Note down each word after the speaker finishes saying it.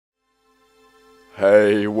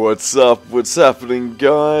Hey, what's up? What's happening,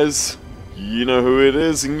 guys? You know who it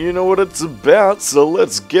is and you know what it's about, so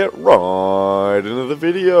let's get right into the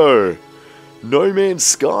video. No Man's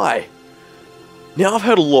Sky. Now, I've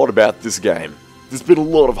heard a lot about this game. There's been a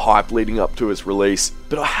lot of hype leading up to its release,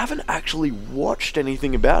 but I haven't actually watched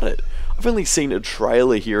anything about it. I've only seen a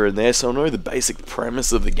trailer here and there, so I know the basic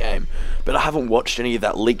premise of the game, but I haven't watched any of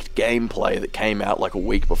that leaked gameplay that came out like a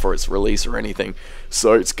week before its release or anything,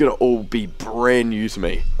 so it's gonna all be brand new to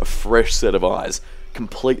me, a fresh set of eyes,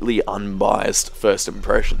 completely unbiased first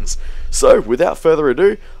impressions. So, without further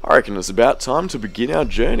ado, I reckon it's about time to begin our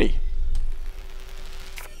journey.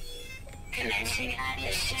 Commencing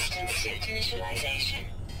Atlas system suit initialization.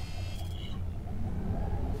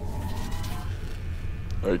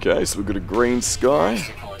 Okay, so we've got a green sky.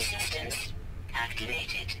 Support systems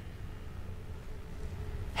activated.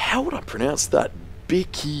 How would I pronounce that?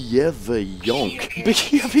 Bikiyevayonk.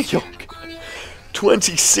 Bikiyevayonk.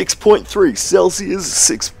 26.3 Celsius,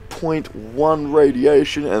 6.1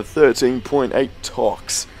 radiation, and 13.8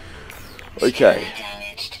 tox. Okay.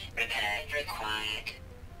 Damaged. Repair required.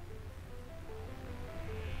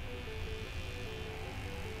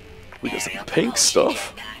 We got some pink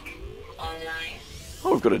stuff. Online.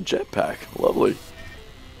 Oh, we've got a jetpack. Lovely.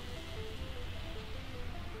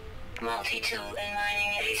 Multi-tool and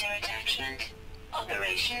mining laser attachment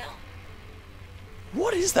operational.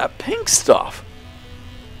 What is that pink stuff?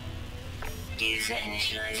 User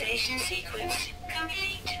initialization sequence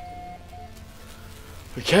complete.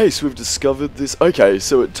 Okay, so we've discovered this. Okay,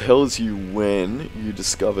 so it tells you when you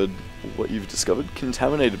discovered what you've discovered.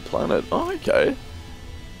 Contaminated planet. Oh, okay.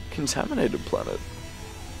 Contaminated planet.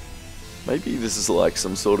 Maybe this is like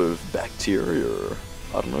some sort of bacteria or,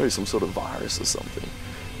 I don't know, some sort of virus or something.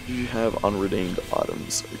 You have unredeemed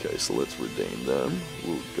items. Okay, so let's redeem them.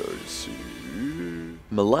 We'll go to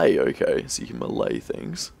Malay. Okay, so you can Malay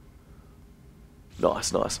things.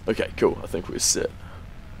 Nice, nice. Okay, cool. I think we're set.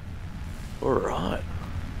 Alright.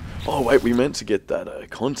 Oh, wait, we meant to get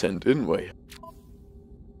that content, didn't we?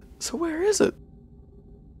 So where is it?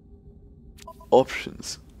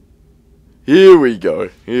 Options. Here we go.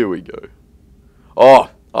 Here we go. Oh,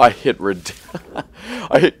 I hit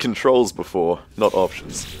I hit controls before, not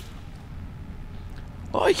options.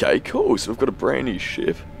 Okay, cool. So we've got a brand new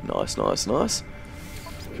ship. Nice, nice, nice.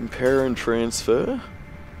 Compare and transfer.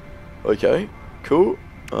 Okay, cool.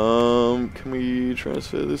 Can we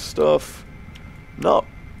transfer this stuff? No.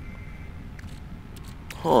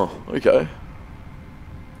 Huh, okay.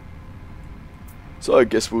 So I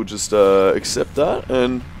guess we'll just accept that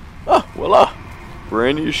and voila!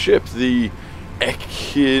 Brand new ship, the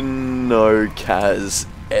Ekinokaz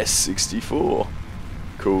S64.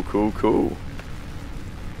 Cool, cool, cool.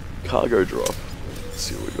 Cargo drop. Let's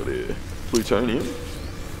see what we got here. Plutonium.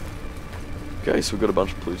 Okay, so we've got a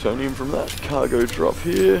bunch of plutonium from that. Cargo drop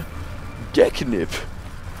here. Geknip.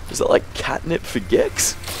 Is that like catnip for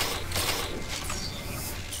Gex?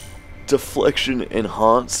 Deflection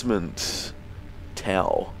enhancement.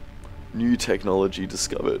 Tau. New technology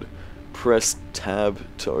discovered. Press tab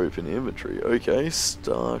to open inventory. Okay,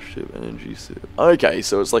 Starship Energy Suit. Okay,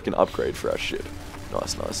 so it's like an upgrade for our ship.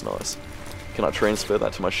 Nice, nice, nice. Can I transfer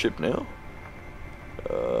that to my ship now?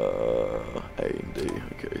 A and D.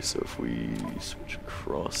 Okay, so if we switch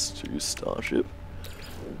across to Starship.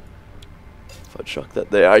 If I chuck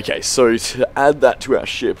that there. Okay, so to add that to our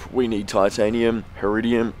ship, we need titanium,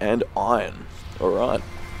 iridium, and iron. Alright.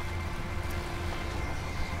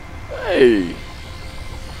 Hey!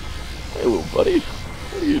 Hey, little buddy.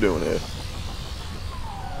 What are you doing here?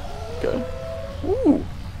 Okay. Ooh.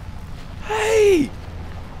 Hey!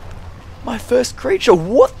 My first creature.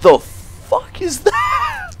 What the fuck is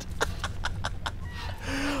that?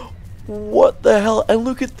 What the hell? And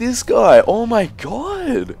look at this guy. Oh my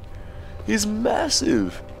god. He's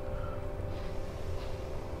massive.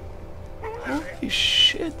 Holy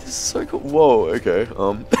shit. This is so cool. Whoa, okay.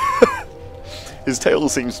 His tail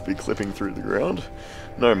seems to be clipping through the ground.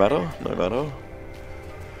 No matter, no matter.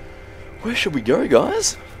 Where should we go,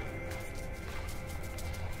 guys?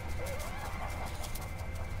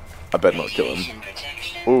 I better not kill him.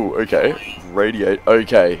 Oh, okay. Radiate.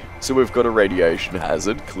 Okay, so we've got a radiation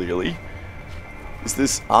hazard, clearly. Is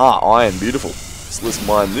this... iron. Beautiful. So let's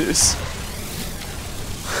mine this.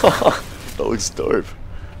 That looks dope.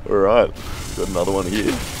 Alright. Got another one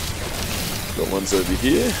here. Got ones over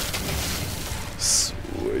here.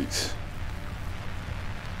 Sweet.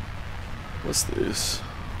 What's this?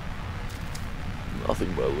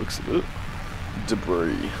 Nothing by the looks of it.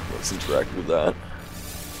 Debris. Let's interact with that.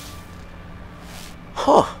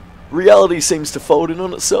 Huh. Reality seems to fold in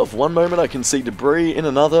on itself. One moment I can see debris, in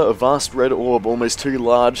another a vast red orb, almost too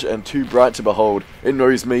large and too bright to behold. It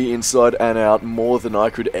knows me inside and out more than I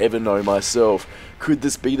could ever know myself. Could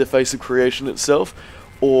this be the face of creation itself?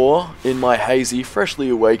 Or, in my hazy, freshly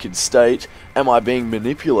awakened state, am I being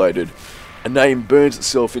manipulated? A name burns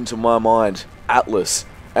itself into my mind, Atlas,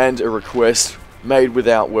 and a request made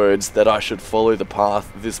without words that I should follow the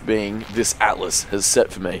path this being, this Atlas, has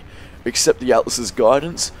set for me. Accept the Atlas's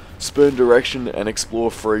guidance, spurn direction, and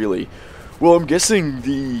explore freely. Well, I'm guessing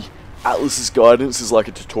the Atlas's guidance is like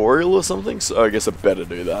a tutorial or something, so I guess I better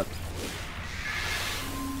do that.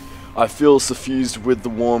 I feel suffused with the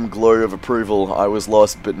warm glow of approval. I was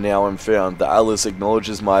lost, but now I'm found. The Atlas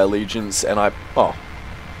acknowledges my allegiance, and I... Oh,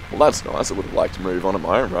 well that's nice. I would have liked to move on at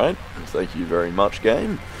my own, right? Thank you very much,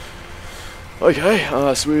 game. Okay,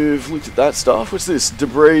 so we've looked at that stuff. What's this?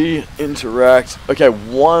 Debris, interact. Okay,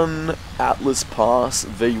 1 Atlas pass,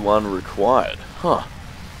 V1 required. Huh.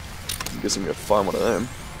 I guess I'm going to find one of them.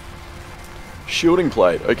 Shielding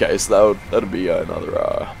plate. Okay, so that'll be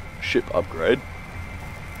another ship upgrade.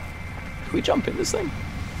 Can we jump in this thing?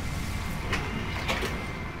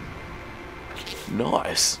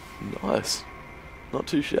 Nice. Nice. Not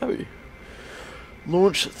too shabby.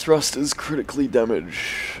 Launch thrusters critically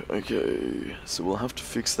damaged. Okay, so we'll have to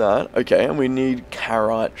fix that. Okay, and we need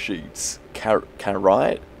carite sheets.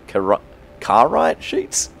 Carite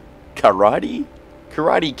sheets?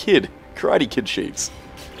 Karate Kid sheets.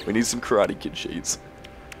 We need some Karate Kid sheets.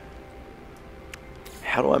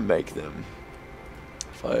 How do I make them?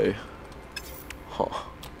 If I... Huh.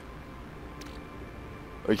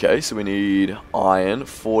 Okay, so we need iron,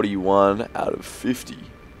 41 out of 50.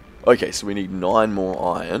 Okay, so we need 9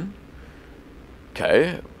 more iron.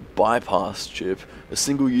 Okay, bypass chip. A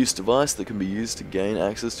single-use device that can be used to gain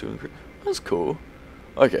access to encrypt. That's cool.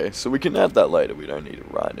 Okay, so we can add that later. We don't need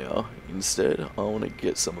it right now. Instead, I want to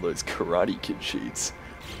get some of those Karate Kid sheets.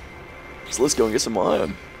 So let's go and get some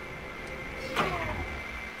iron.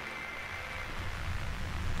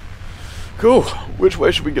 Cool. Which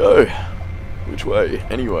way should we go? Which way?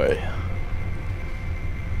 Anyway.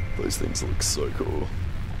 Those things look so cool.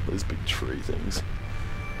 Those big tree things.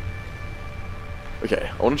 Okay,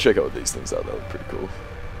 I want to check out what these things are. They look pretty cool.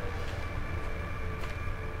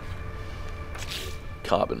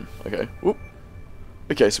 Carbon. Okay. Whoop.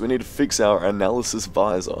 Okay, so we need to fix our analysis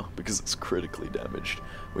visor because it's critically damaged.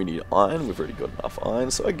 We need iron. We've already got enough iron,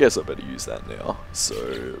 so I guess I better use that now. So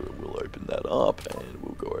we'll open that up and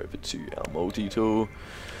we'll go over to our multi-tool.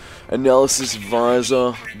 Analysis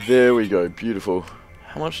visor. There we go. Beautiful.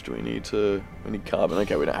 How much do we need to... We need carbon.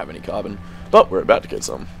 Okay, we don't have any carbon. But we're about to get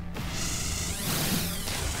some.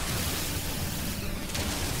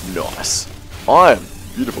 Nice. Iron.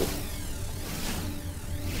 Beautiful.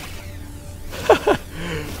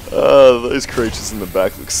 Those creatures in the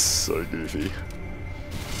back look so goofy.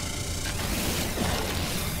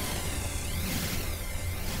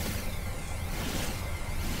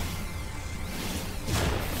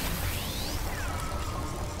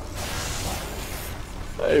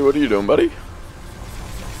 Hey, what are you doing, buddy?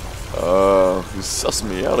 He's sussing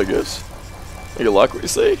me out, I guess. You like what you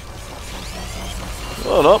see?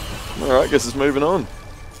 Oh, no. Alright, guess it's moving on.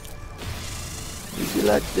 If you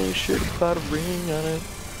like that shit, put a ring on it.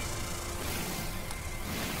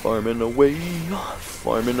 Farming away,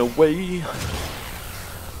 farming away.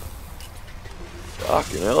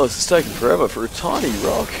 Fucking hell, this is taking forever for a tiny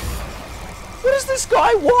rock. What does this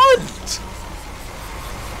guy want?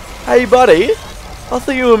 Hey, buddy. I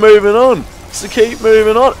thought you were moving on. So keep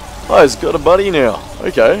moving on. Oh, he's got a buddy now.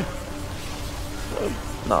 Okay.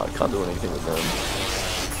 No, I can't do anything with them.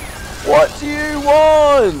 What do you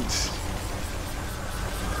want?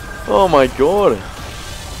 Oh my god.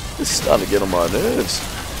 This is starting to get on my nerves.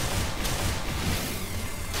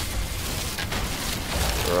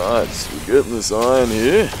 Alright, so we're getting this iron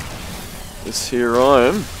here. This here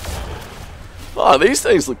iron. Oh, these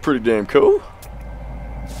things look pretty damn cool.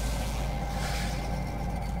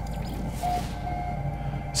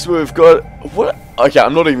 So we've got... What? Okay,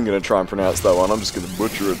 I'm not even going to try and pronounce that one. I'm just going to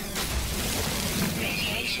butcher it.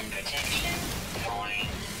 Radiation protection.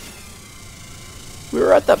 We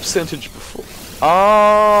were at that percentage before.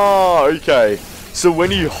 Ah, okay. So when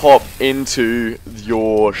you hop into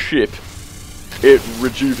your ship, it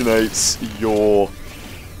rejuvenates your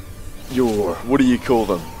what do you call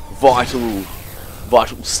them? Vital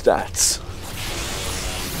stats.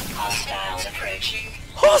 Hostiles approaching.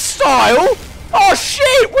 Hostile? Oh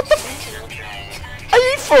shit! What the Sentinel drones active. Are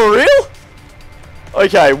you for real?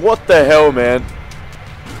 Okay, what the hell, man?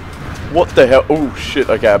 What the hell? Oh shit,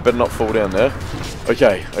 okay, I better not fall down there.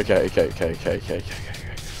 Okay.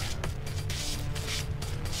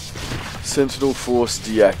 Sentinel Force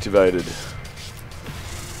deactivated.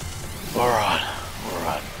 Alright,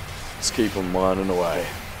 alright. Let's keep on mining away.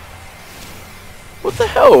 What the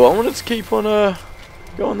hell? I wanted to keep on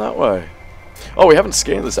going that way. Oh, we haven't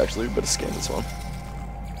scanned this actually. We better scan this one.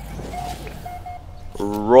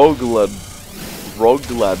 Roglad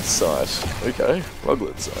site. Okay,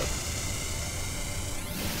 Roglad site.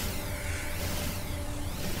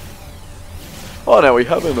 Oh, now we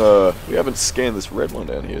haven't scanned this red one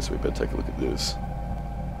down here, so we better take a look at this.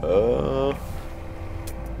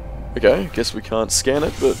 Okay, guess we can't scan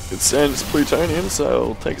it, but it's saying it's plutonium, so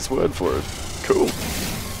I'll take its word for it. Cool.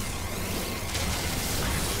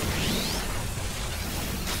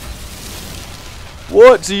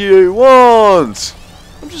 What do you want?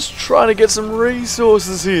 I'm just trying to get some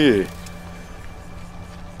resources here.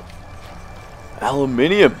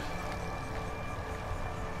 Aluminium.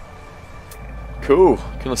 Cool.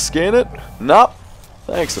 Can I scan it? Nope.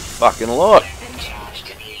 Thanks a fucking lot. Weapon charge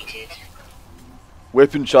depleted.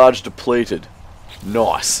 Weapon charge depleted.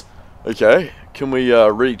 Nice. Okay. Can we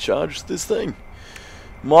recharge this thing?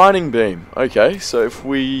 Mining beam. Okay, so if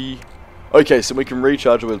we... Okay, so we can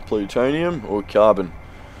recharge it with plutonium or carbon.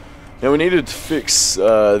 Now we needed to fix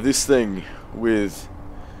this thing with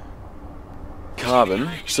carbon,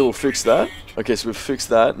 so we'll fix that. Okay, so we've fixed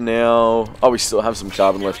that. Now... Oh, we still have some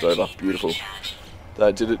carbon left over. Beautiful.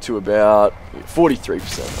 That did it to about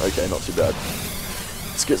 43%. Okay, not too bad.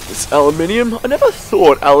 Let's get this aluminium. I never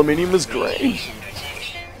thought aluminium was green.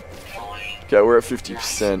 Okay, we're at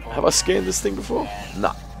 50%. Have I scanned this thing before?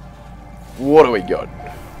 Nah. What do we got?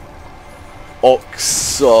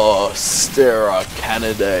 Oxostera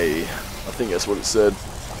Canidae. I think that's what it said.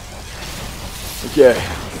 Okay,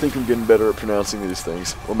 I think I'm getting better at pronouncing these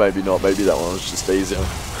things. Or maybe not, maybe that one was just easier.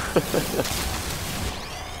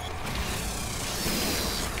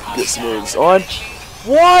 Get some of this on.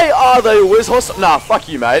 Why are they always hostile? Nah, fuck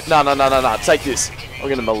you, mate. Nah, take this. I'm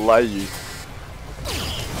gonna melee you.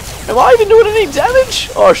 Am I even doing any damage?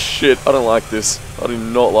 Oh shit, I don't like this. I do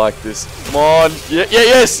not like this. Come on.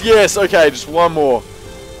 Yes, okay, just one more.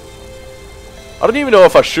 I don't even know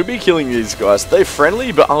if I should be killing these guys. They're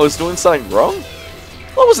friendly, but I was doing something wrong?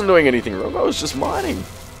 I wasn't doing anything wrong, I was just mining.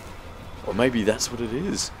 Or maybe that's what it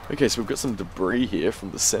is. Okay, so we've got some debris here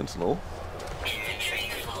from the Sentinel.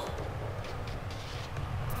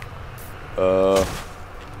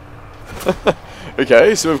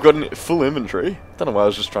 Okay, so we've got a full inventory. Don't know why I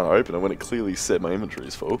was just trying to open it when it clearly said my inventory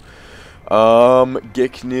is full.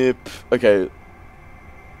 Geknip. Okay.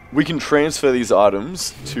 We can transfer these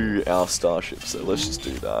items to our starship, so let's just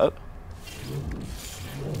do that.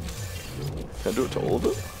 Can I do it to all of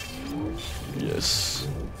it? Yes.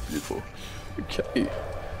 Beautiful. Okay.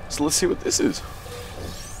 So let's see what this is.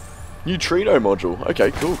 Neutrino module.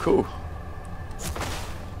 Okay, cool.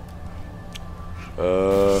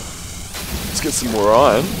 Let's get some more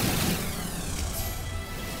iron.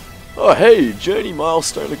 Oh hey, journey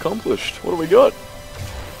milestone accomplished. What do we got?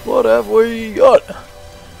 What have we got?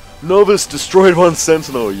 Novice destroyed one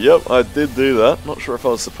sentinel. Yep, I did do that. Not sure if I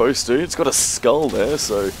was supposed to. It's got a skull there,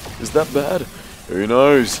 so is that bad? Who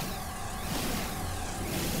knows?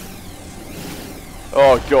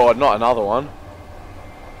 Oh god, not another one.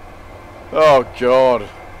 Oh god.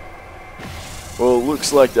 Well, it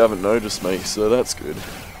looks like they haven't noticed me, so that's good.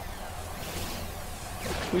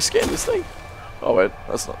 Can we scan this thing? Oh wait,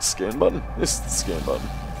 that's not the scan button. This is the scan button.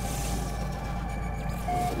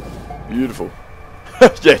 Beautiful.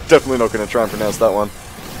 Yeah, definitely not going to try and pronounce that one.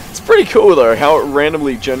 It's pretty cool though, how it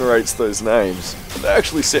randomly generates those names. They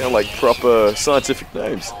actually sound like proper scientific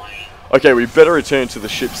names. Okay, we better return to the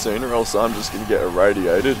ship soon, or else I'm just going to get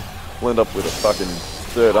irradiated. We'll end up with a fucking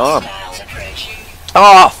third arm.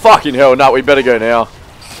 Ah, fucking hell, no, we better go now.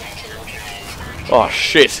 Oh,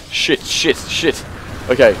 shit.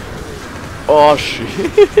 Okay. Oh,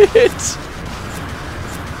 shit.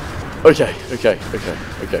 Okay.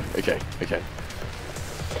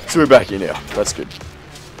 So we're back here now. That's good.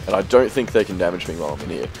 And I don't think they can damage me while I'm in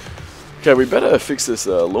here. Okay, we better fix this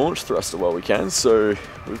launch thruster while we can. So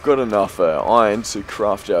we've got enough iron to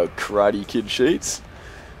craft our Karate Kid sheets.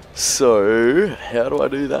 So, how do I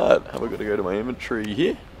do that? Have I got to go to my inventory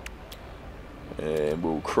here? And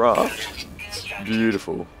we'll craft.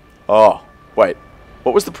 Beautiful. Oh, wait.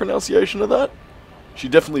 What was the pronunciation of that? She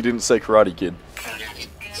definitely didn't say Karate Kid.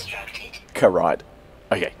 Karate.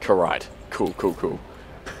 Okay, Karate. Cool.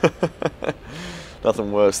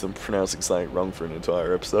 Nothing worse than pronouncing something wrong for an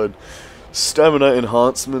entire episode. Stamina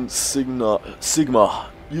enhancement Sigma.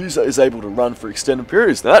 User is able to run for extended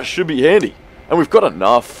periods. Now that should be handy. And we've got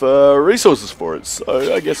enough resources for it,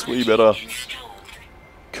 so I guess we better...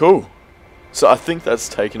 Cool. So I think that's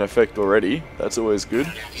taken effect already. That's always good.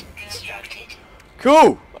 Constructed.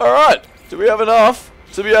 Cool. All right. Do we have enough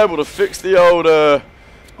to be able to fix the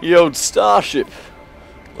old starship?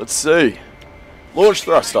 Let's see. Launch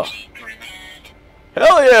thruster.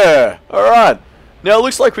 Hell yeah! All right. Now it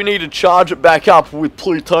looks like we need to charge it back up with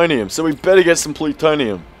plutonium, so we better get some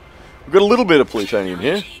plutonium. We've got a little bit of plutonium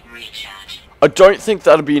here. Recharge. I don't think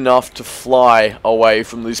that'll be enough to fly away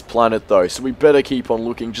from this planet though, so we better keep on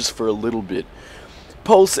looking just for a little bit.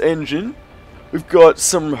 Pulse engine. We've got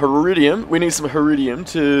some iridium. We need some iridium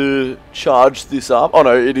to charge this up. Oh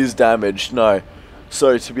no, it is damaged. No.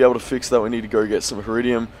 So to be able to fix that, we need to go get some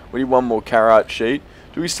iridium. We need one more carrot sheet.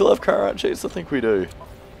 Do we still have carrot sheets? I think we do.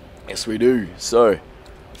 Yes, we do. So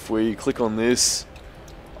if we click on this,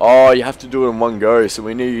 oh, you have to do it in one go. So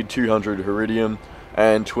we need 200 iridium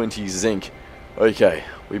and 20 zinc. Okay,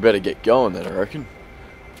 we better get going then, I reckon.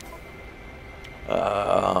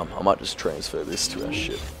 I might just transfer this to our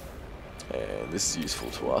ship. And this is useful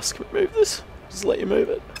to us. Can we move this? Does it let you move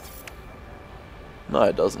it? No,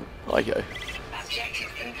 it doesn't. Okay.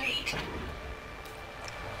 Objective complete.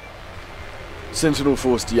 Sentinel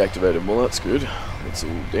force deactivated. Well, that's good. That's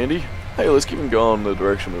all dandy. Hey, let's keep on going the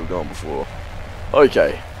direction we were going before.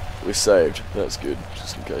 Okay, we're saved. That's good.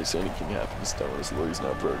 Just in case anything happens, don't want us losing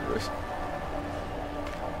our progress.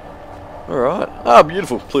 Alright. Ah,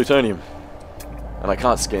 beautiful. Plutonium. And I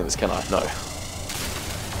can't scan this, can I? No.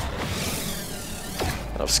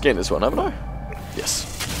 And I've scanned this one, haven't I? Yes.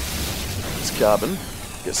 It's carbon.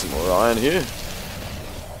 Get some more iron here.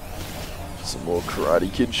 Some more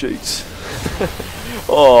Karate Kid sheets.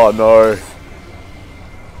 Oh no.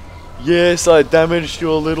 Yes, I damaged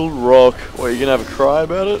your little rock. What, are you gonna have a cry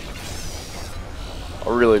about it? I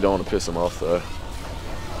really don't want to piss him off though.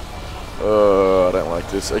 I don't like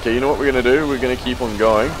this. Okay, you know what we're gonna do? We're gonna keep on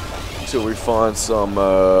going until we find some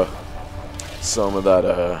of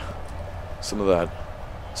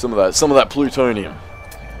that plutonium.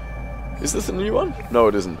 Is this a new one? No,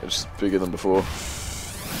 it isn't. It's just bigger than before.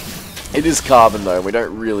 It is carbon though, and we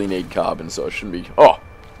don't really need carbon, so it shouldn't be... Oh!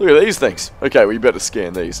 Look at these things! Okay, we better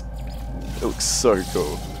scan these. It looks so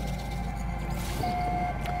cool.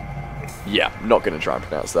 Yeah, I'm not going to try and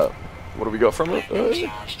pronounce that. What do we got from it?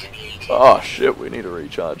 Oh shit, we need to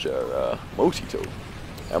recharge our multi-tool.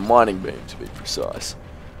 Our mining beam, to be precise.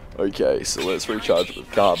 Okay, so let's recharge it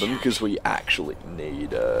with carbon, because we actually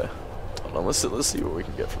need... Hold on, let's see what we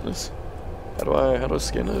can get from this. How do I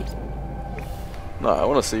scan it? No, I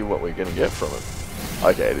want to see what we're going to get from it.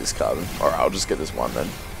 Okay, it is carbon. Alright, I'll just get this one then.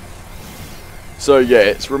 So yeah,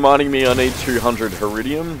 it's reminding me I need 200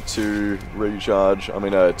 iridium to recharge,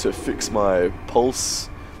 to fix my pulse,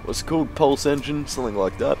 what's it called? Pulse engine, something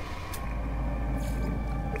like that.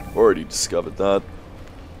 Already discovered that.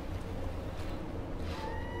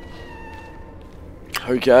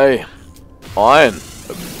 Okay, iron.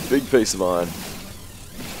 A big piece of iron.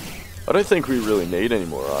 I don't think we really need any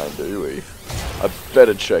more iron, do we? I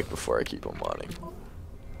better check before I keep on mining.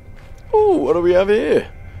 Ooh, what do we have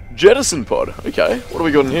here? Jettison pod. Okay, what do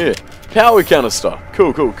we got in here? Power canister.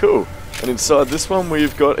 Cool, cool, cool. And inside this one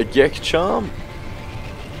we've got a Gek charm.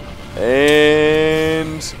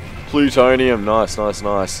 And plutonium. Nice, nice,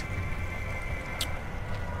 nice.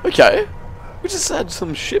 Okay. We just had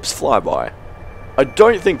some ships fly by. I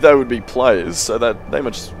don't think they would be players, so that they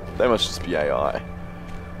must just be AI.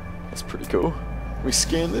 That's pretty cool. We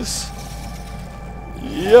scan this.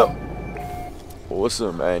 Yep.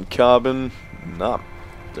 Awesome. And carbon. Nah.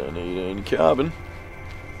 Don't need any carbon.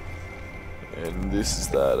 And this is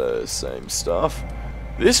that same stuff.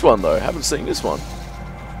 This one though, haven't seen this one.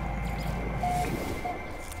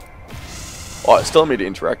 Oh, it's telling me to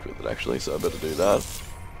interact with it actually, so I better do that.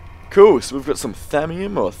 Cool, so we've got some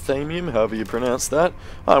thamium or thamium, however you pronounce that.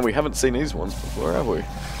 Oh, and we haven't seen these ones before, have we?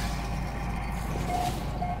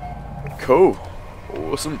 Cool.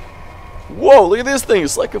 Awesome. Whoa, look at this thing.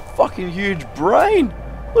 It's like a fucking huge brain.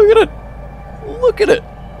 Look at it. Look at it.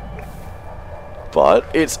 But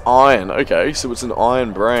it's iron. Okay, so it's an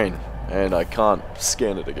iron brain. And I can't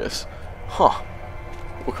scan it, I guess. Huh.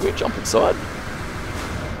 Well, can we jump inside?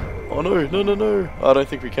 Oh no, no, no, no. I don't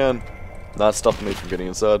think we can. Nah, it's stopping me from getting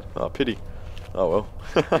inside. Oh, pity. Oh well.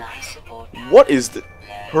 What is the...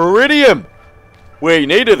 Iridium! We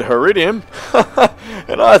needed iridium.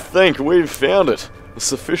 And I think we've found it. A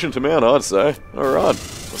sufficient amount, I'd say. Alright,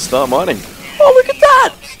 let's start mining. Oh, look at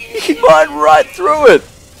that! You can mine right through it!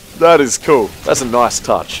 That is cool. That's a nice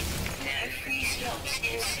touch.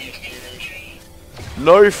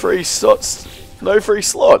 No free slots. No free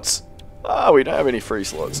slots. Ah, we don't have any free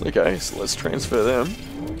slots. Okay, so let's transfer them.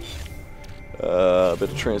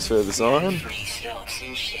 Better transfer this iron.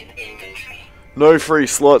 No free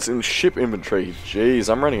slots in ship inventory.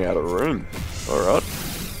 Jeez, I'm running out of room. Alright.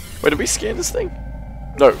 Wait, did we scan this thing?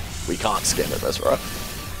 No, we can't scan it, that's right.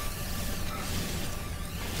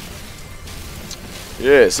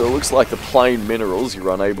 Yeah, so it looks like the plain minerals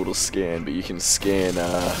you're unable to scan, but you can scan,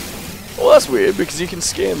 well, that's weird, because you can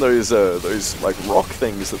scan those like, rock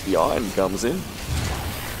things that the iron comes in.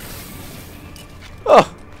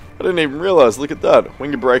 Oh, I didn't even realize, look at that.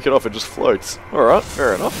 When you break it off, it just floats. Alright,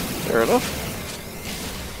 fair enough, fair enough.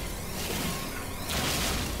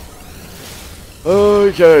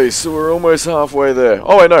 Okay, so we're almost halfway there.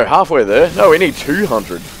 Oh, wait, no, halfway there. No, we need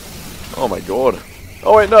 200. Oh, my God.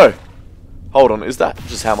 Oh, wait, no. Hold on, is that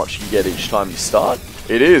just how much you get each time you start?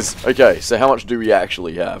 It is. Okay, so how much do we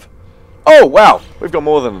actually have? Oh, wow. We've got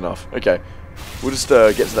more than enough. Okay. We'll just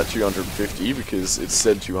get to that 250 because it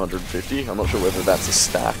said 250. I'm not sure whether that's a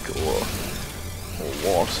stack or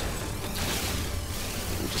what.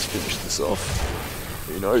 We'll just finish this off.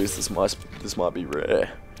 Who knows? This might be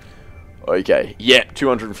rare. Okay. Yeah,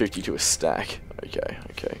 250 to a stack. Okay,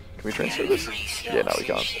 okay. Can we transfer this? Yeah, no, we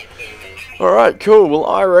can't. Alright, cool. Well,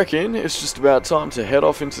 I reckon it's just about time to head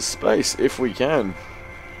off into space, if we can.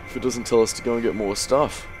 If it doesn't tell us to go and get more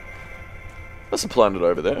stuff. That's a planet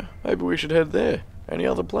over there. Maybe we should head there. Any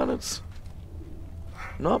other planets?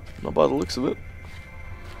 Nope, not by the looks of it.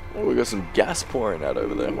 Oh, we got some gas pouring out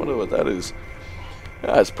over there. Wonder what that is.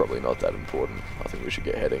 It's probably not that important. I think we should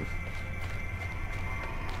get heading.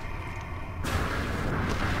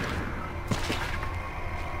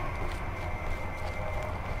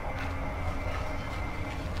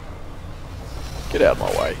 Get out of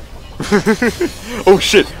my way. Oh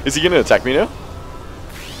shit, is he gonna attack me now?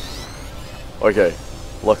 Okay,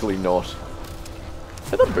 luckily not.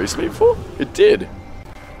 Did that boost me before? It did.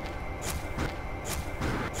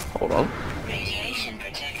 Hold on. Radiation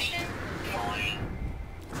protection.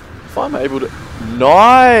 If I'm able to...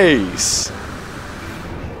 Nice!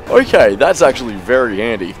 Okay, that's actually very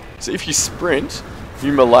handy. So if you sprint,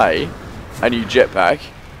 you melee, and you jetpack,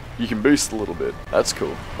 you can boost a little bit. That's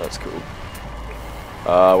cool, that's cool.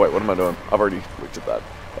 Wait, what am I doing? I've already looked at that.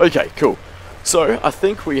 Okay, cool. So, I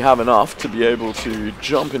think we have enough to be able to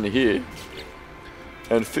jump in here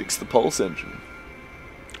and fix the pulse engine.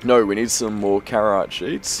 No, we need some more carite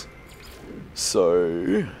sheets.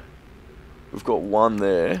 So, we've got one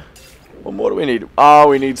there. Well, what do we need? Ah,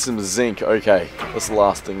 we need some zinc. Okay, that's the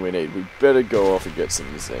last thing we need. We better go off and get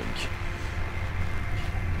some zinc.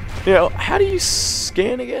 Now, how do you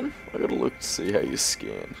scan again? I gotta look to see how you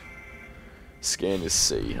scan. Scan is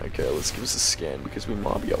C. Okay, let's give us a scan because we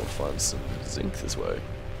might be able to find some zinc this way.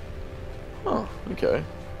 Oh, okay.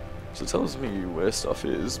 So it tells me where stuff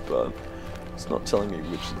is, but it's not telling me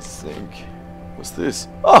which is zinc. What's this?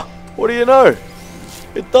 Ah! What do you know?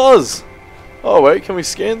 It does! Oh wait, can we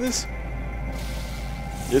scan this?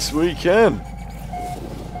 Yes we can!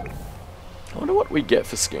 I wonder what we get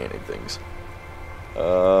for scanning things.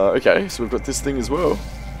 Okay, so we've got this thing as well.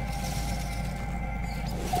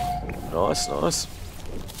 Nice, nice.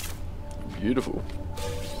 Beautiful.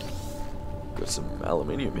 Got some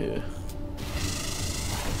aluminium here.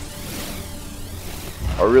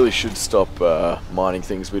 I really should stop mining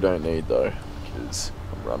things we don't need though, because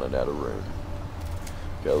I'm running out of room.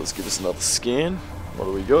 Okay, let's give us another scan. What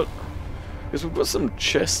do we got? Because we've got some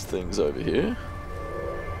chest things over here.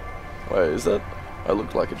 Wait, is that... I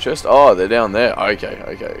look like a chest. Oh, they're down there. Okay,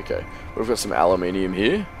 okay, okay. We've got some aluminium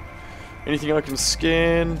here. Anything I can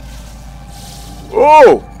scan?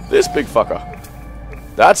 Oh! This big fucker.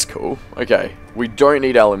 That's cool. Okay. We don't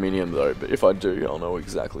need aluminium though, but if I do, I'll know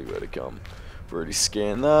exactly where to come. We've already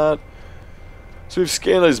scanned that. So we've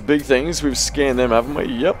scanned those big things. We've scanned them, haven't we?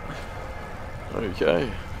 Yep.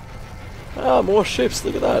 Okay. Ah, more ships.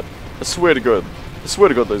 Look at that. I swear to God. I swear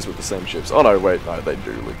to God those were the same ships. Oh no, wait. No, they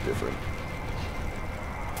do look different.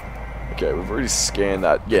 Okay, we've already scanned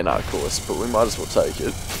that. Yeah, no, of course. But we might as well take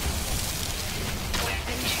it.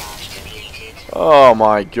 Oh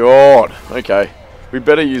my God. Okay. We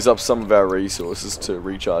better use up some of our resources to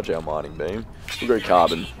recharge our mining beam. We'll go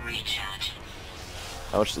carbon.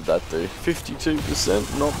 How much did that do?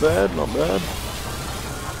 52%. Not bad, not bad.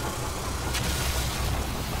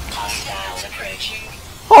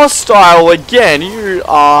 Hostile again? You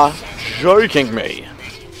are joking me.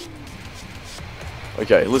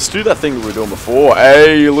 Okay, let's do that thing that we were doing before.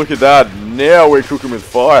 Hey, look at that. Now we're cooking with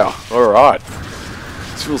fire. Alright.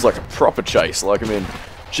 This feels like a proper chase, like I'm in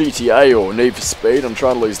GTA or Need for Speed. I'm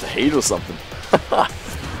trying to lose the heat or something.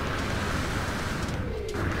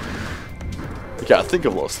 Okay, I think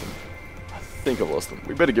I've lost them. I think I've lost them.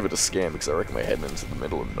 We better give it a scan because I reckon we're heading into the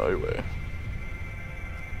middle of nowhere.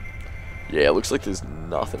 Yeah, it looks like there's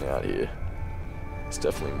nothing out here. There's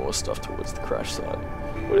definitely more stuff towards the crash side.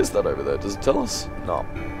 What is that over there? Does it tell us? No.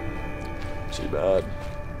 Too bad.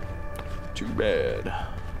 Too bad.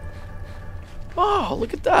 Oh,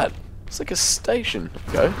 look at that. It's like a station.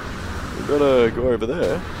 Okay. We gotta go over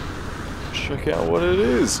there. Check out what it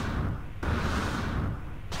is.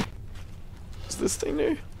 Is this thing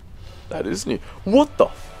new? That is new. What the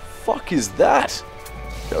fuck is that?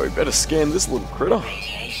 Okay, we better scan this little critter.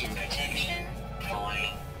 Radiation protection.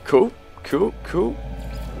 Cool, cool, cool.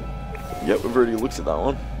 Yep, we've already looked at that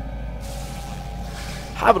one.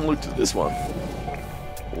 Haven't looked at this one.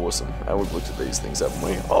 Awesome. And we've looked at these things, haven't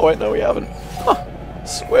we? Oh wait, no we haven't. Huh.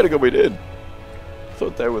 Swear to God we did.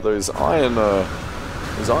 Thought they were those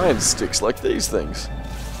iron sticks like these things.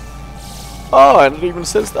 Oh, and it even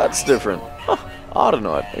says that's different. Huh.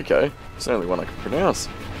 Ardenite. Okay. It's the only one I can pronounce.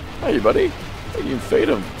 Hey buddy. Hey, you can feed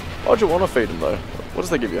him. Why'd you want to feed him though? What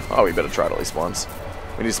does they give you? Oh, we better try it at least once.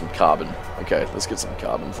 We need some carbon. Okay, let's get some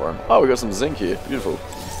carbon for him. Oh, we got some zinc here. Beautiful.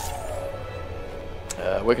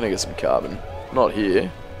 Where can I get some carbon? Not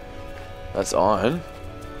here. That's iron.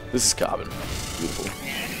 This is carbon. Beautiful.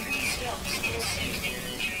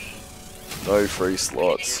 No free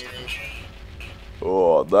slots.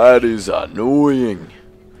 Oh, that is annoying.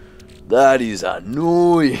 That is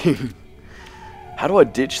annoying. How do I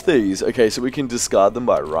ditch these? Okay, so we can discard them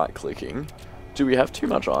by right-clicking. Do we have too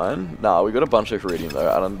much iron? Nah, we got a bunch of iridium though.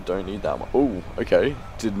 I don't need that one. Oh, okay.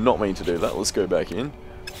 Did not mean to do that. Let's go back in.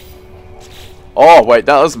 Oh, wait,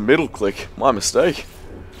 that was middle click. My mistake.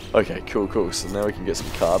 Okay, cool, cool. So now we can get some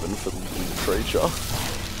carbon for the little creature.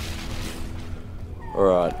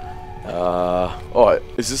 Alright. Oh,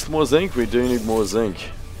 is this more zinc? We do need more zinc.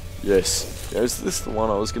 Yes. Yeah, is this the one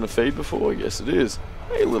I was going to feed before? Yes, it is.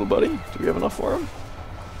 Hey, little buddy. Do we have enough for him?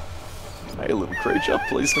 Hey, little creature.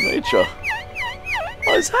 Pleased to meet you.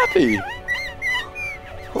 Oh, he's happy.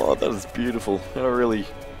 Oh, that is beautiful. In a really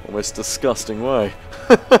almost disgusting way.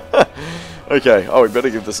 Okay. Oh, we better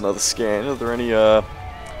give this another scan. Are there any,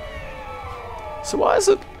 So why is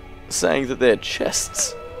it saying that they're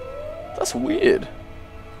chests? That's weird.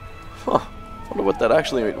 Huh. Wonder what that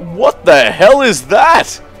actually means. What the hell is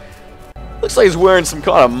that? Looks like he's wearing some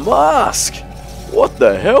kind of mask. What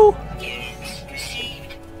the hell?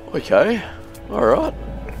 Okay. Alright.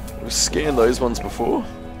 We've scanned those ones before.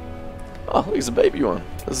 Oh, look, he's a baby one.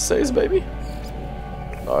 Does it say he's a baby?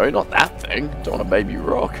 No, not that thing. Don't want a baby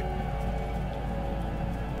rock.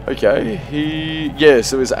 Okay, yeah,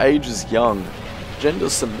 so his age is young. Gender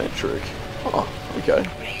symmetric. Oh, okay.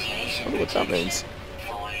 I wonder what that means.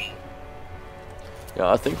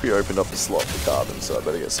 Yeah, I think we opened up a slot for carbon, so I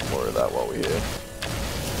better get some more of that while we're here.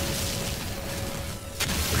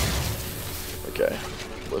 Okay,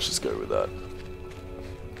 let's just go with that.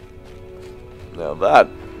 Now that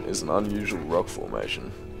is an unusual rock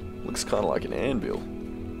formation. Looks kind of like an anvil.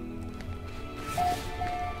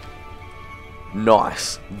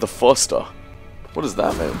 Nice. The Foster. What does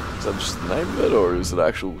that mean? Is that just the name of it, or is it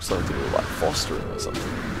actual something like fostering or something?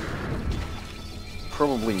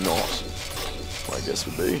 Probably not. My guess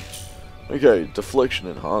would be. Okay, deflection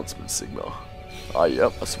enhancement sigma. Ah,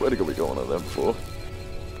 yep. I swear to God we got one of them before.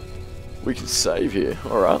 We can save here.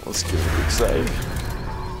 Alright, let's give it a quick save.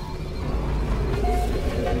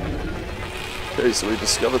 Okay, so we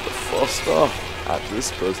discovered the Foster at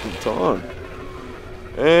this present time.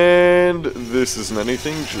 And this isn't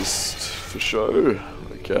anything, just for show.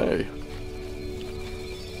 Okay.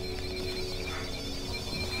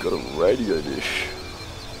 Got a radio dish.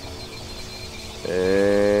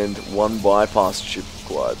 And one bypass chip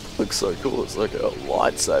required. Looks so cool, it's like a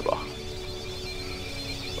lightsaber.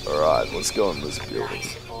 Alright, let's go in this building.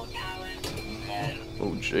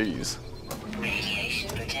 Oh jeez.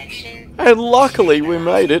 And luckily we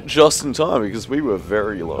made it just in time because we were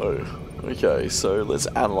very low. Okay, so let's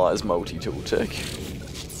analyze multi-tool tech.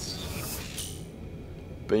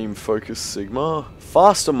 Beam focus sigma.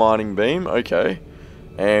 Faster mining beam, okay.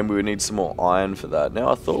 And we would need some more iron for that. Now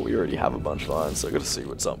I thought we already have a bunch of iron, so I gotta see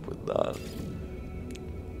what's up with that.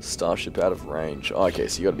 Starship out of range. Oh, okay,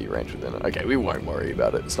 so you gotta be range within it. Okay, we won't worry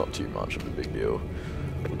about it. It's not too much of a big deal.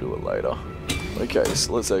 We'll do it later. Okay,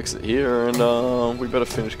 so let's exit here, and we better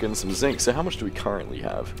finish getting some zinc. So how much do we currently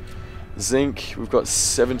have? Zinc, we've got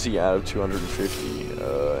 70 out of 250.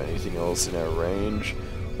 Anything else in our range?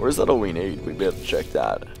 Or is that all we need? We better check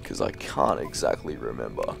that, because I can't exactly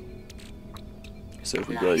remember. So if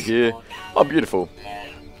we go here... Oh, beautiful.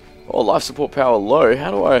 Oh, life support power low.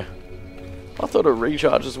 How do I... I thought it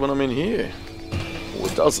recharges when I'm in here. Or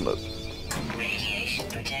doesn't it?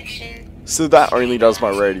 So that only does my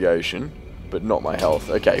radiation, but not my health.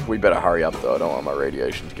 Okay, we better hurry up though. I don't want my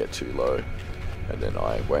radiation to get too low. And then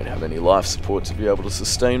I won't have any life support to be able to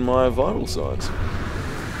sustain my vital signs.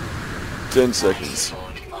 10 seconds.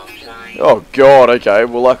 Oh god, okay,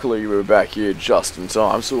 well luckily we were back here just in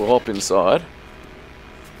time, so we'll hop inside.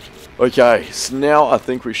 Okay, so now I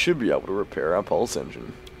think we should be able to repair our pulse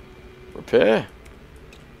engine. Repair?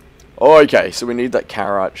 Oh, okay, so we need that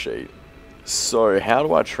carrot sheet. So how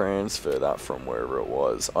do I transfer that from wherever it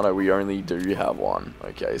was? Oh no, we only do have one.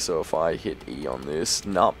 Okay, so if I hit E on this,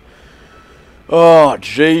 nope. Oh,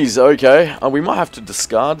 jeez, okay. We might have to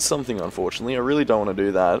discard something, unfortunately. I really don't want to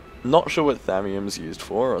do that. Not sure what thallium's used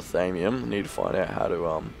for, or thamium. Need to find out how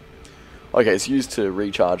to, Okay, it's used to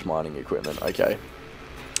recharge mining equipment. Okay.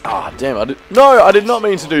 Ah, damn, I did not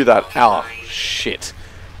mean to do that. Ow, shit.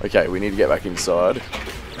 Okay, we need to get back inside.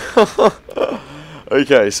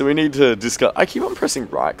 Okay, so we need to discard... I keep on pressing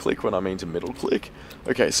right click when I mean to middle click.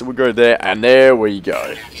 Okay, so we'll go there, and there we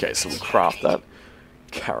go. Okay, so we'll craft that.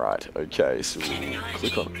 Carrot. Okay, so we'll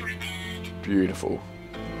click on it. Beautiful.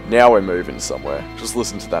 Now we're moving somewhere. Just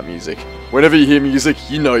listen to that music. Whenever you hear music,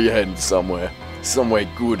 you know you're heading somewhere. Somewhere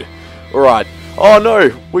good. Alright. Oh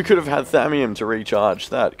no! We could have had thamium to recharge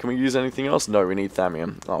that. Can we use anything else? No, we need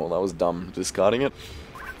thamium. Oh, well, that was dumb. Discarding it.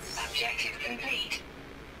 Objective complete.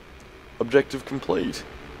 Objective complete.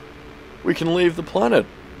 We can leave the planet.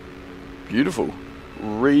 Beautiful.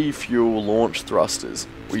 Refuel launch thrusters.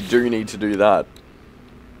 We do need to do that.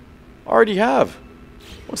 I already have.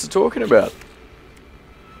 What's it talking about?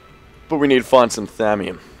 But we need to find some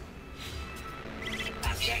thamium.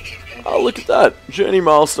 Oh, look at that. Journey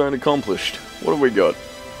milestone accomplished. What have we got?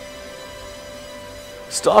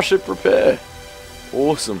 Starship repair.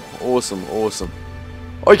 Awesome, awesome, awesome.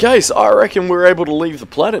 Okay, so I reckon we're able to leave the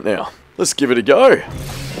planet now. Let's give it a go.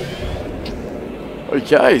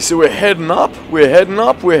 Okay, so we're heading up, we're heading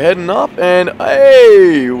up, we're heading up, and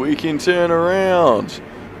hey, we can turn around.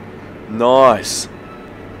 Nice.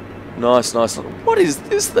 Nice, nice. What is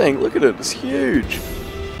this thing? Look at it, it's huge.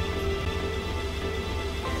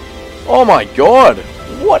 Oh my god!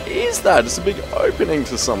 What is that? It's a big opening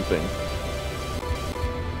to something.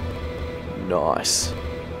 Nice.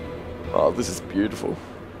 Oh, this is beautiful.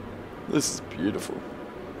 This is beautiful.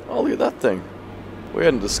 Oh, look at that thing. We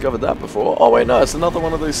hadn't discovered that before. Oh wait, no, it's another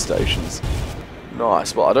one of those stations.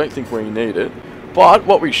 Nice. Well, I don't think we need it. But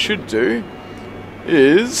what we should do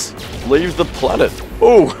is leave the planet.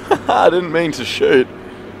 Oh, I didn't mean to shoot.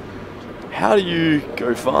 How do you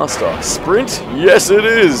go faster? Sprint? Yes, it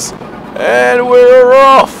is. And we're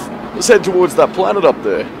off. Let's head towards that planet up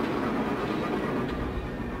there.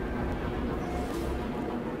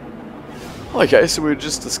 Okay, so we've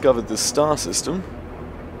just discovered this star system.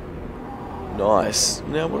 Nice.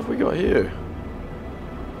 Now, what have we got here?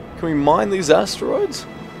 Can we mine these asteroids?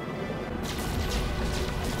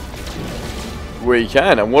 We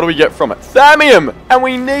can, and what do we get from it? Thamium! And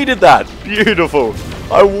we needed that! Beautiful!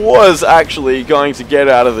 I was actually going to get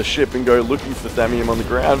out of the ship and go looking for thamium on the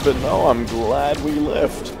ground, but no, I'm glad we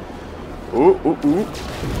left. Ooh, ooh, ooh.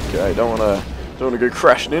 Okay, don't wanna go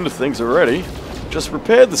crashing into things already. Just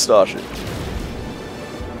repaired the starship.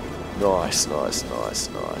 Nice, nice, nice,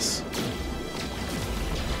 nice.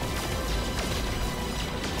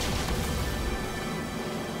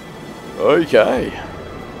 Okay.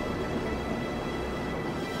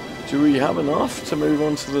 Do we have enough to move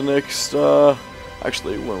on to the next,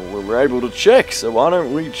 actually, well, we're able to check, so why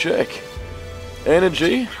don't we check?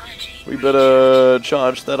 Energy. We better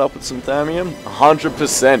charge that up with some thamium.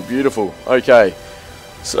 100%, beautiful. Okay.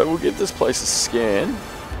 So we'll give this place a scan.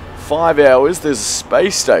 5 hours, there's a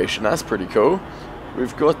space station, that's pretty cool.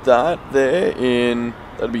 We've got that there in,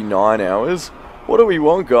 that'd be 9 hours. What do we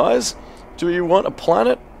want, guys? Do we want a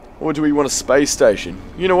planet, or do we want a space station?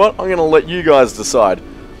 You know what, I'm going to let you guys decide.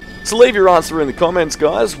 So leave your answer in the comments,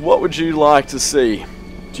 guys. What would you like to see?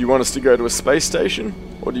 Do you want us to go to a space station,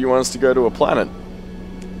 or do you want us to go to a planet?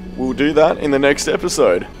 We'll do that in the next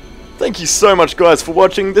episode. Thank you so much, guys, for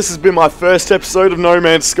watching. This has been my first episode of No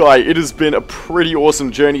Man's Sky. It has been a pretty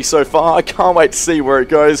awesome journey so far. I can't wait to see where it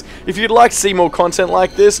goes. If you'd like to see more content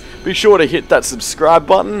like this, be sure to hit that subscribe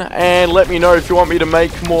button and let me know if you want me to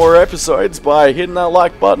make more episodes by hitting that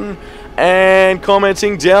like button and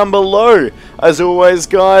commenting down below. As always,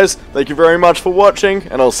 guys, thank you very much for watching,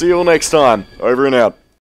 and I'll see you all next time. Over and out.